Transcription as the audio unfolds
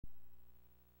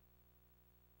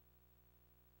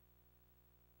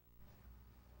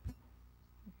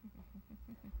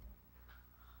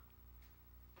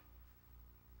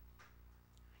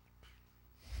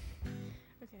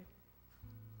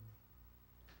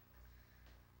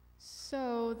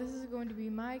So this is going to be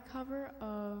my cover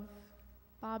of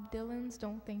Bob Dylan's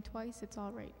Don't Think Twice, It's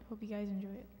Alright. Hope you guys enjoy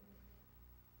it.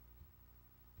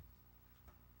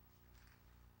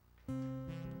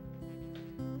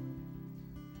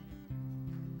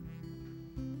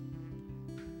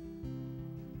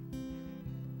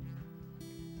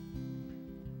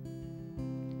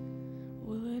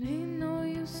 Well, it ain't no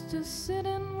use to sit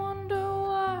and wonder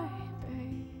why,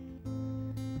 babe,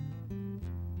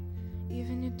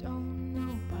 even you don't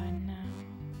know by now.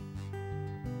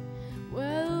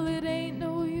 Well, it ain't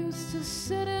no use to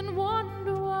sit and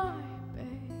wonder why,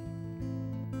 babe,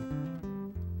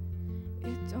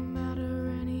 it don't matter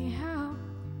anyhow.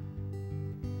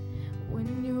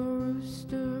 When your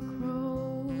rooster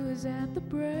crows at the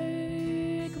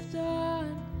break of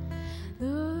dawn,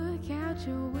 look out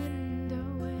your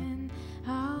window and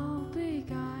I'll be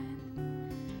gone.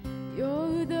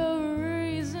 You're the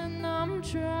reason I'm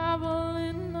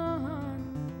traveling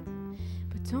on,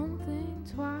 but don't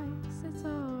think twice, it's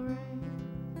alright.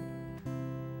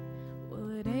 Well,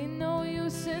 it ain't no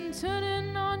use in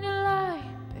turning on your light,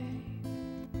 babe,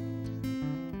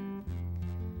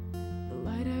 the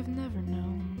light I've never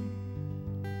known.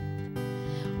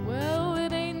 Well,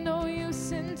 it ain't no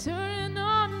use in turning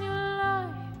on your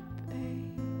light,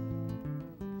 babe,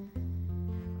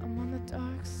 I'm on the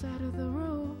dark side of the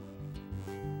road.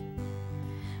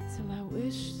 Till I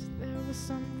wish there was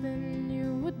something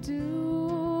you would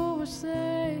do or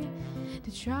say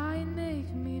to try and make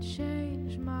me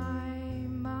change my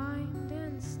mind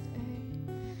and stay.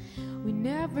 We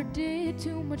never did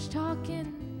too much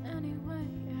talking anyway,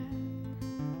 yeah.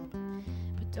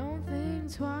 But don't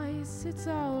think twice, it's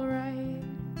alright.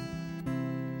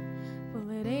 Well,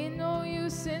 it ain't no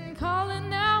use in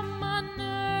calling out my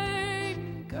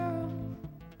name, girl,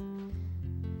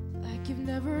 like you've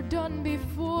never done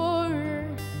before.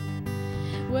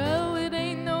 Well, it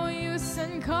ain't no use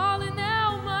in calling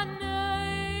out my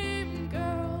name,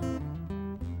 girl,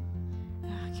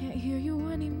 I can't hear you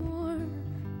anymore.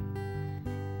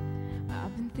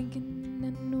 I've been thinking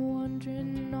and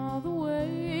wondering all the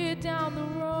way down the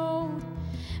road.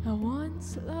 I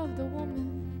once loved a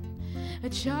woman, a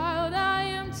child I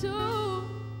am too.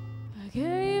 I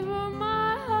gave her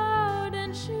my heart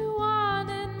and she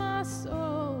wanted my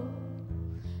soul.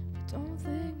 But don't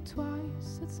think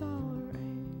twice, it's alright.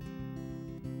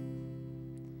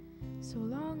 So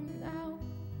long now,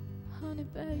 honey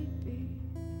baby,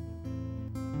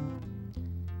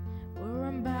 where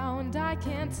I'm bound I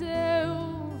can't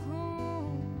tell,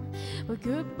 but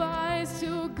goodbye's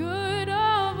too good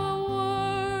of a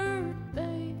word,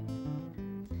 babe,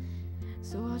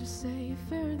 so I'll just say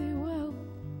fare thee well.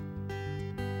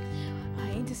 I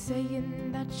ain't just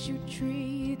saying that you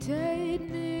treated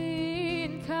me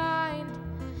in kind,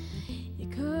 you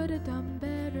could have done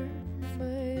better,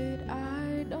 but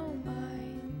I don't mind.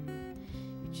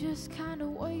 You just kinda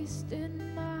wasted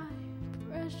my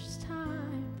precious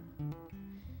time.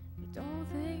 But don't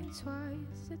think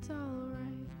twice, it's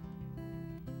alright.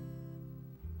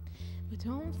 But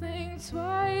don't think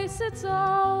twice, it's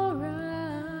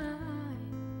alright.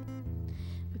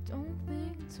 But don't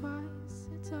think twice,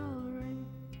 it's alright.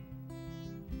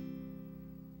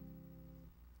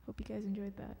 Hope you guys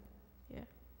enjoyed that. Yeah.